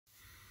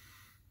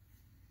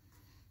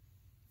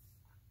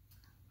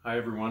Hi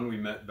everyone, we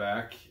met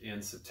back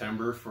in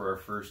September for our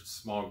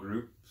first small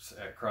groups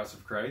at Cross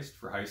of Christ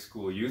for high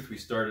school youth. We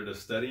started a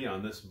study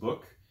on this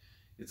book.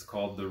 It's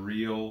called The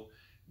Real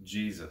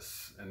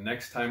Jesus. And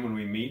next time when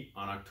we meet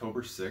on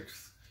October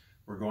 6th,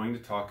 we're going to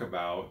talk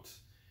about,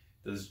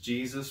 does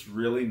Jesus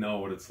really know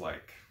what it's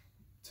like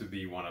to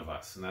be one of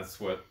us? And that's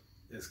what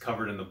is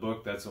covered in the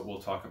book. That's what we'll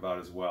talk about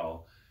as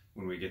well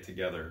when we get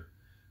together.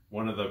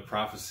 One of the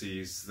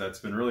prophecies that's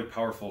been really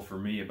powerful for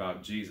me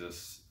about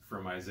Jesus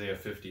from Isaiah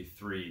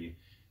 53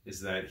 is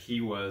that he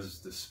was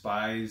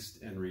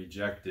despised and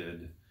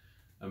rejected,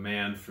 a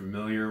man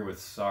familiar with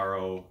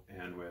sorrow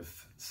and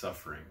with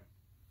suffering.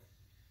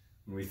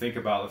 When we think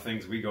about the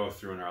things we go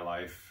through in our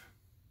life,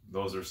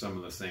 those are some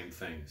of the same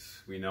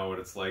things. We know what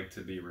it's like to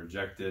be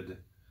rejected,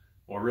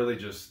 or really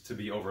just to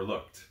be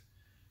overlooked,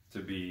 to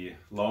be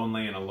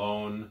lonely and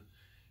alone,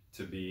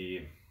 to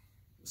be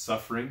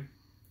suffering.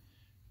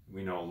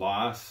 We know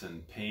loss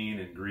and pain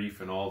and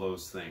grief and all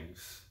those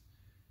things.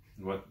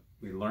 And what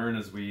we learn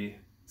as we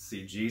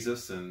see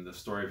Jesus and the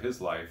story of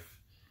his life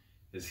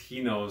is he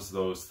knows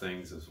those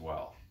things as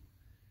well.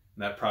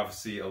 And that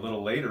prophecy a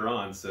little later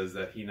on says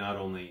that he not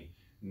only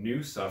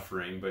knew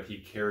suffering, but he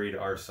carried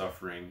our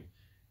suffering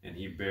and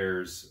he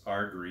bears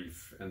our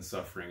grief and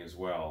suffering as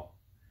well.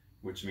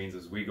 Which means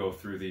as we go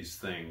through these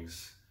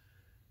things,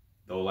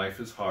 though life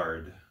is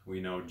hard, we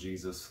know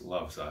Jesus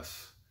loves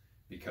us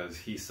because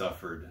he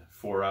suffered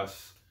for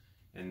us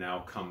and now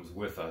comes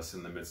with us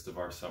in the midst of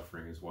our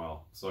suffering as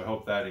well. So I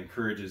hope that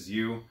encourages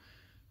you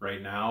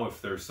right now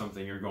if there's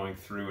something you're going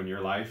through in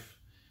your life.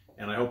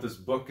 And I hope this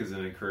book is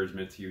an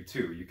encouragement to you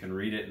too. You can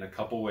read it in a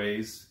couple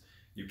ways.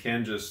 You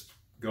can just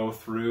go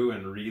through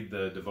and read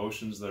the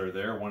devotions that are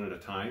there one at a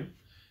time.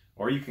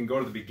 Or you can go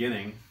to the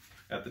beginning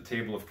at the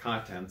table of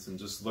contents and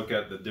just look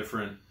at the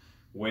different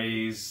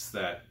ways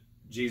that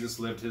Jesus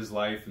lived his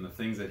life and the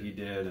things that he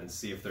did and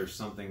see if there's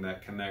something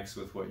that connects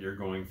with what you're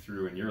going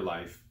through in your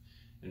life.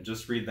 And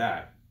just read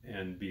that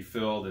and be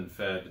filled and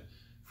fed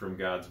from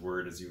God's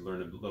word as you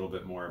learn a little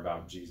bit more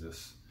about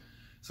Jesus.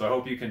 So I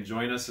hope you can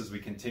join us as we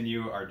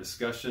continue our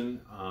discussion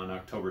on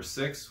October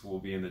 6th. We'll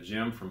be in the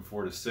gym from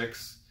 4 to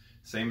 6.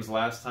 Same as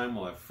last time,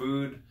 we'll have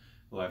food,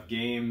 we'll have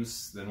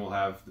games, then we'll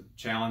have the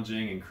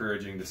challenging,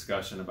 encouraging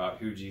discussion about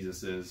who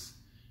Jesus is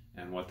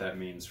and what that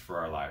means for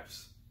our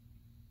lives.